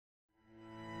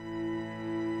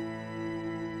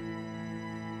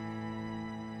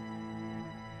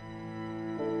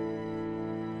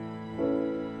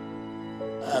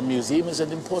a museum is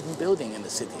an important building in the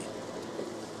city.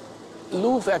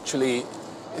 Louvre actually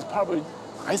is probably,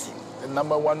 I think, the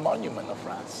 #1 monument of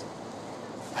France.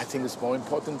 I think it's more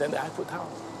important than the Eiffel Tower.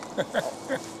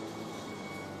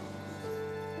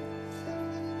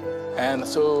 And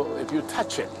so if you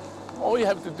touch it, all you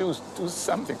have to do is do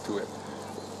something to it.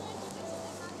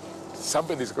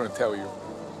 Somebody's going to tell you,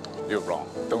 you're wrong,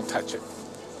 don't touch it.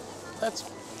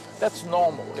 That's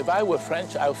normal. If I were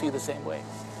French, I would feel the same way.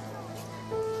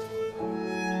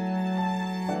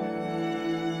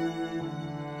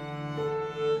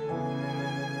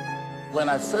 When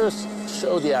I first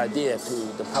showed the idea to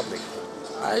the public,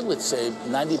 I would say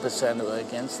 90% were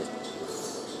against it.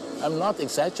 I'm not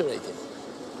exaggerating.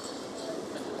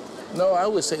 No, I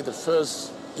would say the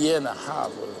first year and a half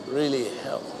was really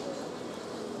hell.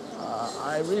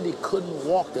 I really couldn't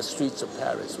walk the streets of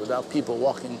Paris without people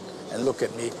walking and look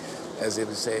at me as if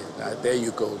to say, there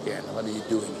you go again, what are you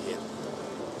doing here?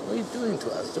 What are you doing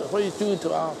to us? What are you doing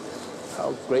to our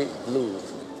great Louvre?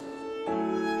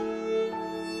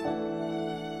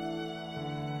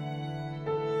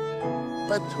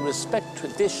 But to respect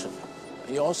tradition,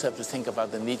 you also have to think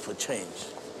about the need for change.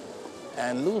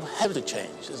 And Louvre had to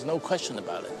change, there's no question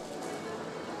about it.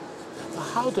 But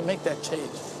how to make that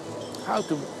change? How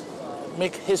to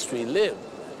make history live,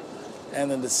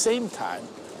 and at the same time,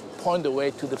 point the way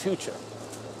to the future?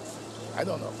 I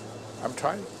don't know. I'm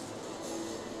trying.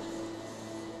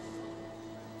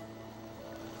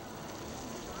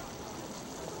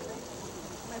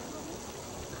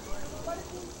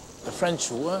 The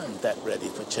French weren't that ready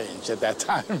for change at that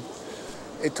time.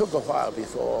 It took a while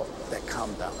before that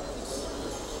calmed down.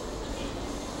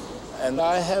 And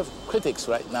I have critics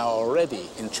right now already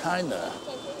in China,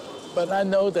 but I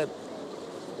know that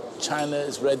China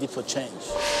is ready for change.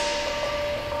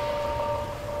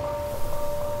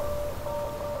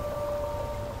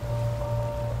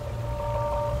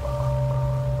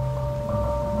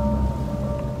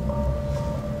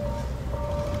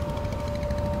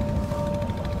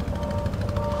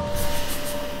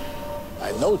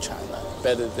 I know China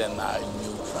better than I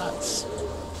knew France.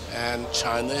 And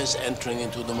China is entering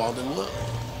into the modern world.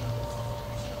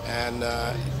 And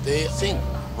they think,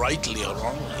 rightly or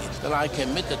wrongly, that I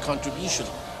can make a contribution.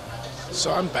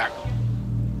 So I'm back.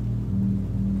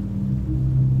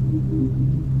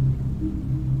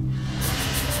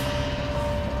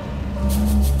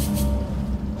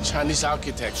 Chinese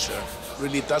architecture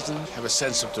really doesn't have a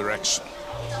sense of direction.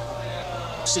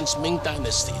 Since Ming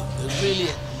Dynasty, there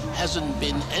really hasn't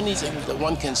been anything that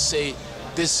one can say,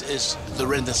 this is the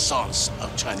Renaissance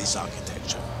of Chinese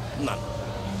architecture. None.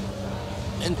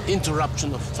 An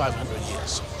interruption of 500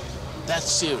 years.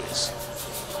 That's serious.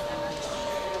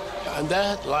 And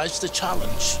there lies the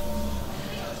challenge.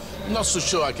 I'm not so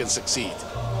sure I can succeed,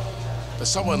 but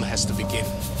someone has to begin.